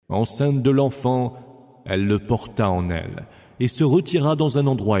Enceinte de l'enfant, elle le porta en elle et se retira dans un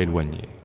endroit éloigné.